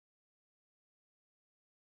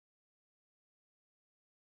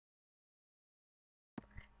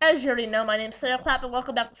As you already know, my name is Sarah Clapp, and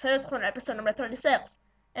welcome back to Sarah's Corner, episode number 36.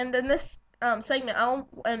 And in this segment,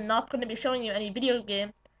 I'm not going to be showing you any video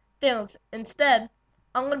game things. Instead,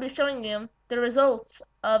 I'm going to be showing you the results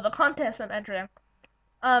of a contest I'm entering.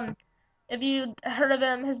 If you heard of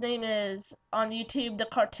him, his name is on YouTube, The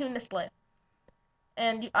Cartoonist Life.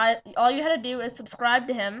 And all you had to do is subscribe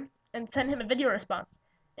to him and send him a video response.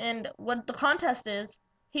 And what the contest is,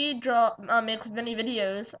 he makes many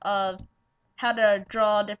videos of how to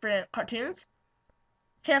draw different cartoons,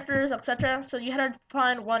 characters, etc. So you had to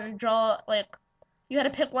find one and draw, you had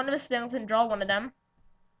to pick one of his things and draw one of them.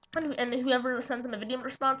 And whoever sends him a video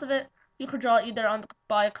response of it, you could draw either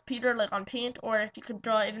by a computer, like on Paint, or if you could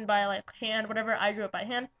draw even by hand, whatever. I drew it by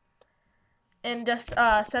hand. And just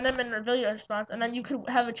send him in a video response, and then you could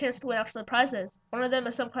have a chance to win actual prizes. One of them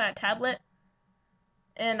is some kind of tablet,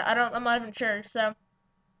 and I'm not even sure. So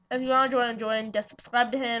if you want to join, just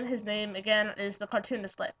subscribe to him. His name again is The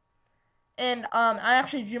Cartoonist Life. And I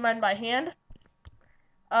actually drew mine by hand.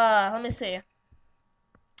 Let me see.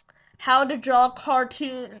 How to draw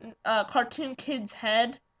cartoon kid's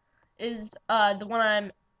head is the one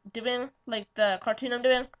I'm doing, like the cartoon I'm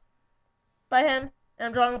doing by hand, and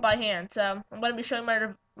I'm drawing it by hand. So I'm going to be showing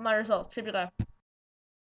my results. Here we go.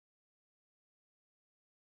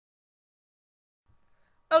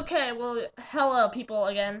 Okay, well, hello people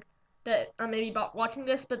again that maybe about watching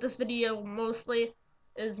this, but this video mostly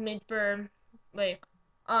is made for the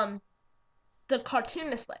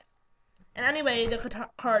cartoonist life. And anyway, the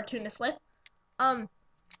cartoonist life. I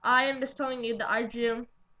am just telling you that I drew,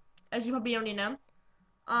 as you probably already know,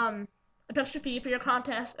 a picture for you for your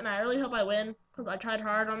contest, and I really hope I win because I tried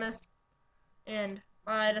hard on this, and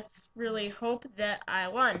I just really hope that I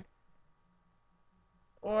won.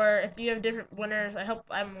 Or if you have different winners, I hope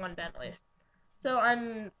I'm one of them at least. So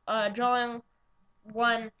I'm drawing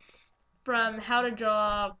one from how to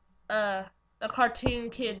draw a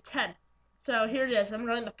cartoon kid's head. So here it is. I'm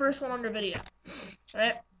drawing the first one on the video.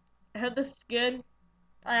 Alright? I hope this is good.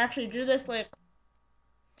 I actually drew this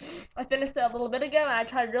I finished it a little bit ago and I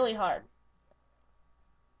tried really hard.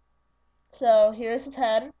 So here's his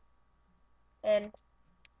head and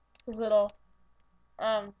his little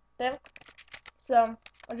thing. So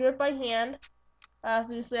I drew it by hand.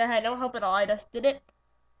 Obviously I had no help at all, I just did it.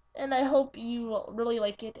 And I hope you will really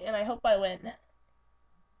like it, and I hope I win.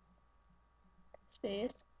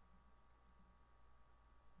 Space.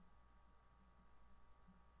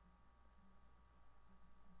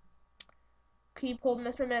 Keep holding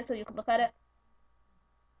this for a minute so you can look at it.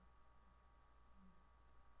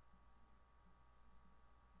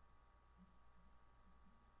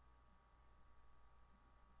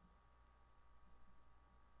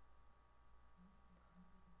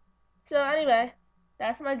 So anyway,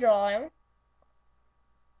 that's my drawing.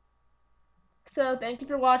 So thank you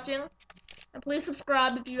for watching, and please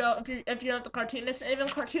subscribe if you're not the cartoonist. And even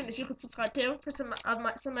cartoonist, you can subscribe to for some of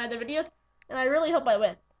my other videos. And I really hope I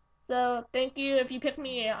win. So thank you. If you pick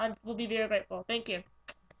me, I will be very grateful. Thank you.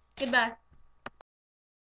 Goodbye.